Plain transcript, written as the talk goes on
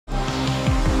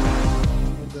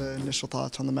initial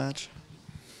thoughts on the match?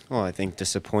 Well, I think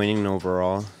disappointing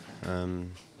overall.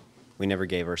 We never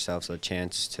gave ourselves a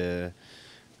chance to,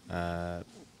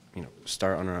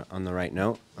 start on the right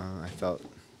note. I felt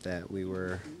that we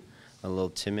were a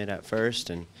little timid at first,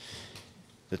 and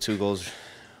the 2 goals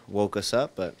woke us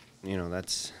up. But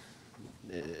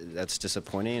that's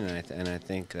disappointing, and I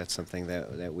think that's something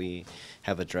that we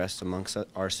have addressed amongst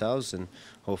ourselves, and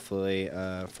hopefully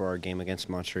for our game against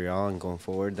Montreal and going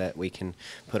forward that we can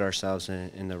put ourselves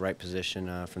in the right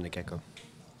position from the get-go.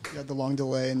 You had the long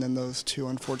delay and then those 2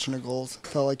 unfortunate goals.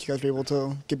 Felt like you guys were able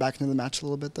to get back into the match a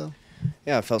little bit, though?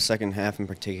 Yeah, I felt second half in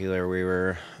particular we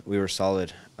were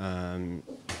solid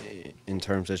in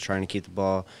terms of trying to keep the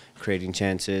ball, creating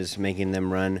chances, making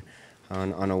them run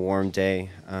on a warm day.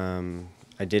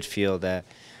 I did feel that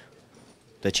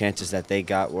the chances that they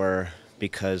got were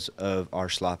because of our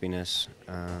sloppiness,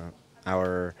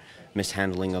 our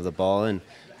mishandling of the ball, and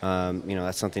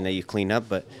that's something that you clean up.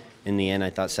 But in the end, I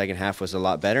thought second half was a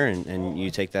lot better, and you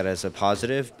take that as a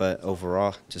positive. But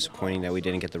overall, disappointing that we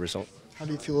didn't get the result. How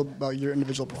do you feel about your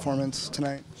individual performance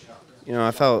tonight?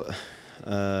 I felt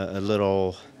a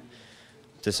little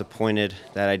disappointed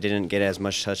that I didn't get as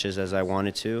much touches as I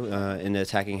wanted to in the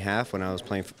attacking half when I was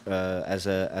playing as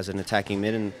an attacking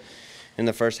mid in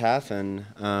the first half, and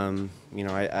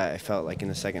I felt like in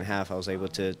the second half I was able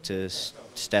to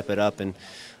step it up and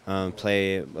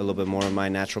play a little bit more of my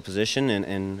natural position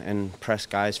and press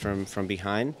guys from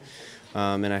behind,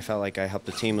 and I felt like I helped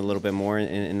the team a little bit more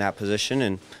in that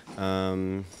position,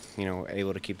 and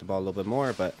able to keep the ball a little bit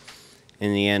more, but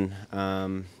in the end,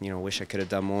 wish I could have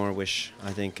done more.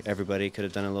 I think everybody could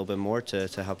have done a little bit more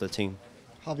to help the team.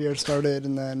 Javier started,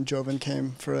 and then Jovan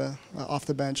came for off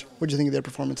the bench. What do you think of their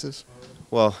performances?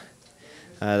 Well,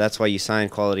 that's why you sign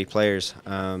quality players,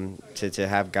 to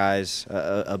have guys,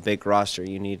 a big roster.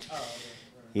 You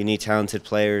need talented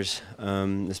players,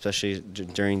 especially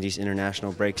during these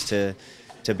international breaks, to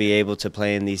be able to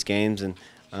play in these games. And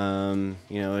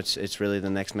it's really the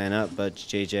next man up. But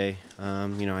JJ,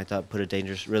 I thought put a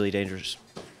really dangerous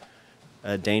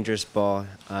ball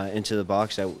into the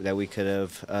box that we could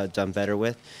have done better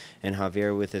with. And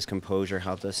Javier, with his composure,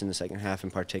 helped us in the second half in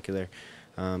particular.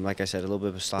 Like I said, a little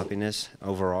bit of sloppiness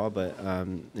overall, but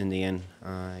in the end,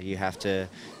 you have to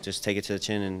just take it to the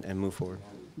chin and move forward.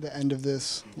 The end of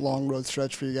this long road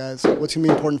stretch for you guys, what's going to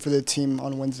be important for the team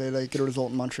on Wednesday to get a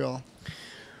result in Montreal?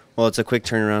 Well, it's a quick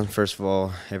turnaround. First of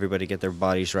all, everybody get their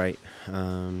bodies right.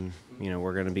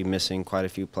 We're going to be missing quite a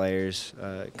few players.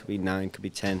 It could be 9, could be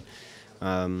 10,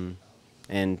 and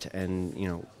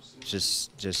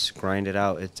just grind it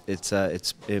out.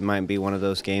 It might be one of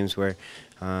those games where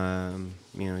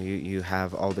you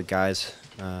have all the guys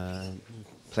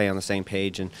play on the same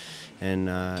page and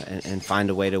find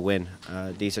a way to win.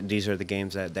 These are the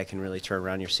games that can really turn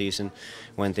around your season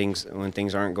when things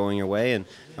aren't going your way, and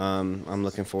I'm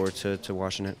looking forward to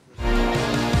watching it.